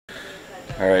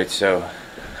Alright, so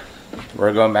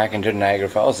we're going back into Niagara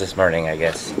Falls this morning, I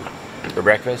guess, for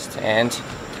breakfast. And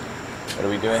what are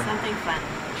we doing? Something fun.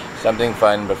 Something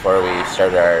fun before we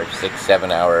start our 6-7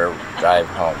 hour drive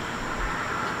home.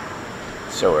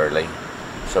 So early.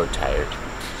 So tired.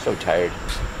 So tired.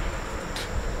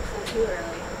 It's too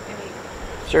early.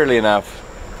 It's early enough.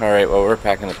 Alright, well, we're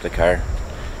packing up the car.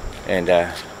 And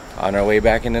on our way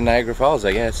back into Niagara Falls,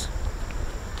 I guess.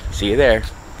 See you there.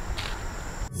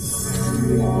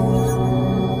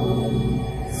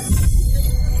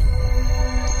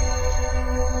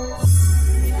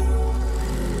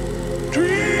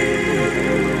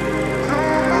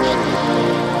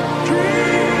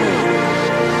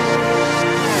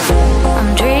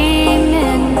 I'm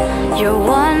dreaming, you're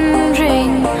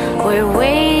wondering, we're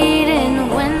waiting,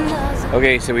 when does...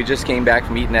 Okay, so we just came back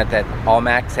from eating at that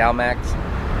Almax,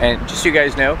 and just so you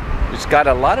guys know, it's got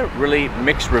a lot of really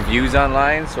mixed reviews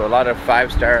online, so a lot of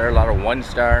 5-star, a lot of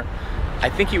 1-star. I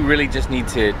think you really just need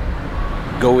to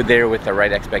go there with the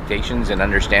right expectations and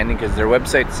understanding, because their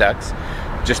website sucks,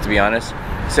 just to be honest.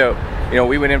 So, you know,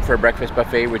 we went in for a breakfast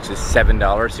buffet, which is $7,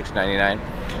 $6.99.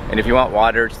 And if you want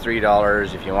water, it's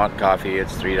 $3. If you want coffee,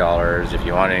 it's $3. If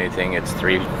you want anything, it's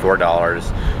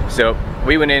 $4. So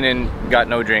we went in and got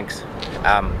no drinks.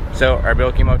 So our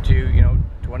bill came out to, you know,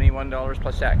 $21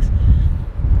 plus tax.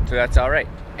 So that's all right.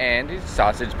 And it's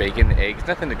sausage, bacon, eggs,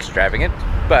 nothing extravagant,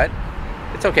 but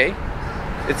it's okay.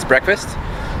 It's breakfast.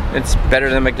 It's better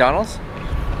than McDonald's,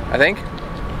 I think.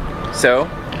 So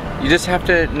you just have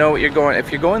to know what you're going.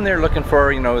 If you're going there looking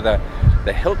for, you know, the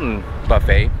Hilton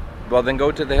buffet, well then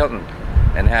go to the Hilton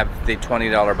and have the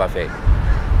 $20 buffet.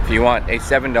 If you want a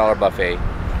 $7 buffet,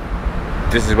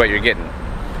 this is what you're getting.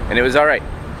 And it was all right.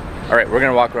 All right, we're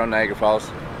gonna walk around Niagara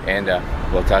Falls, and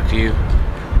we'll talk to you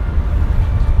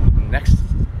next.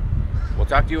 We'll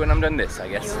talk to you when I'm done this, I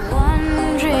guess. You're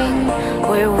wondering,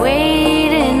 we're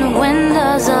waiting, when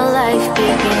does our life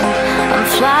begin? I'm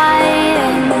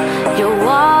flying, you're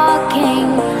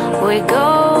walking, we're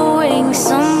going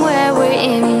somewhere, we're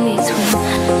in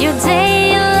between. Your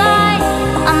daylight,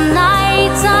 I'm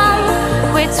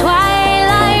nighttime, we're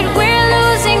twilight,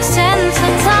 we're losing sense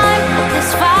of time.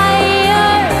 There's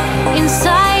fire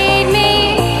inside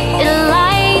me, it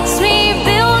lights me,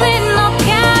 building up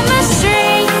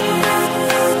chemistry,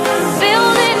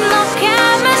 building up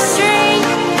chemistry.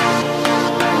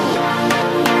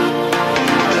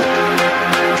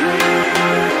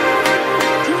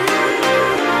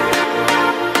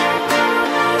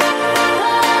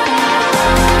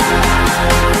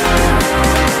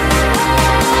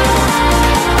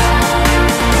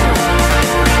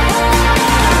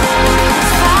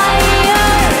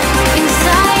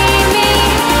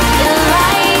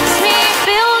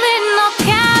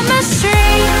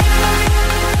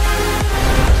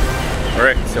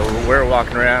 Alright, so we're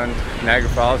walking around Niagara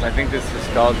Falls. I think this is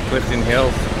called Clifton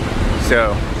Hills.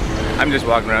 So I'm just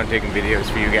walking around taking videos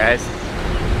for you guys.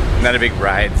 I'm not a big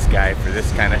rides guy for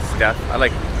this kind of stuff. I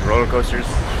like roller coasters,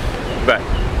 but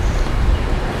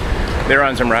they're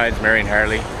on some rides, Mary and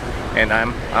Harley, and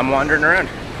I'm wandering around.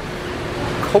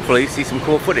 Hopefully see some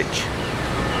cool footage.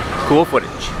 Cool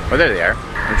footage. Oh, there they are.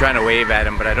 I'm trying to wave at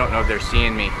them, but I don't know if they're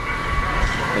seeing me.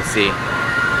 Let's see.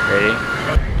 Ready?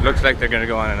 Looks like they're gonna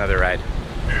go on another ride.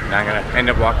 And I'm gonna end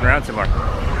up walking around some more,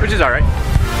 which is all right.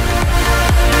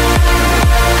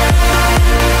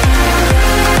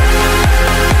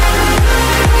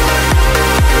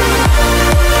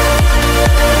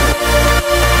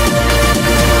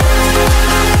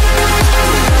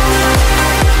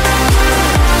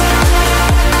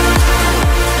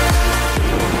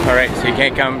 All right, so you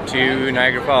can't come to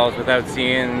Niagara Falls without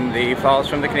seeing the falls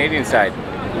from the Canadian side,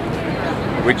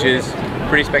 which is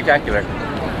pretty spectacular.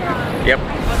 Yep.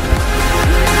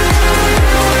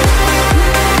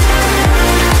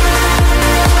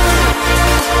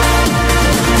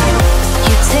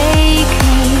 You take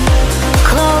me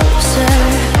closer,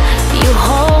 you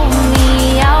hold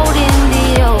me out in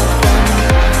the open.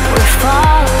 We're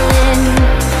falling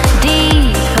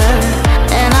deeper,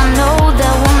 and I know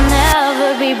that we'll never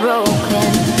be broken.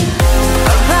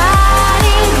 Our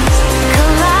bodies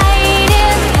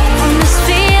colliding on this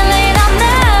feeling I'll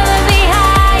never be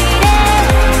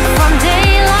hiding. From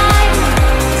daylight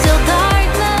till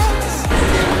darkness.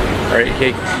 All right,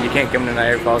 you can't come to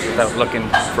Niagara Falls without looking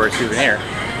for a souvenir.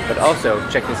 But also,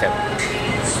 check this out.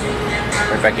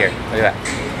 Right back here, look at that.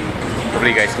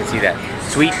 Hopefully you guys can see that.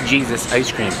 Sweet Jesus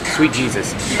ice cream. Sweet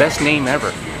Jesus, best name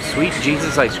ever. Sweet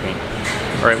Jesus ice cream.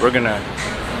 All right, we're gonna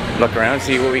look around,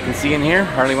 see what we can see in here.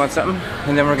 Harley wants something,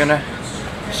 and then we're gonna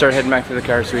start heading back to the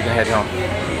car so we can head home.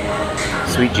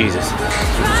 Sweet Jesus.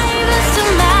 Drive us to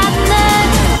madness.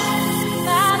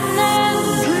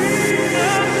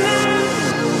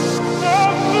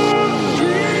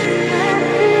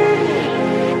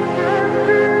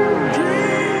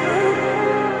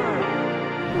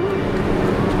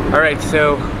 Alright,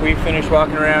 so we finished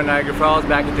walking around Niagara Falls,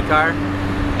 back at the car,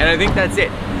 and I think that's it.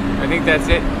 I think that's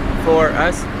it for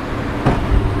us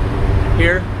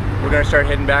here. We're gonna start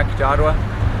heading back to Ottawa.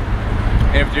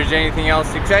 And if there's anything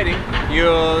else exciting,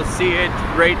 you'll see it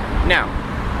right now.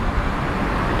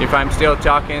 If I'm still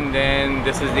talking, then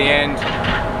this is the end,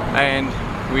 and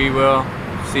we will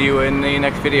see you in the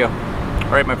next video.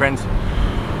 Alright, my friends,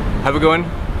 have a good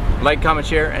one. Like, comment,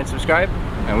 share, and subscribe,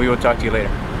 and we will talk to you later.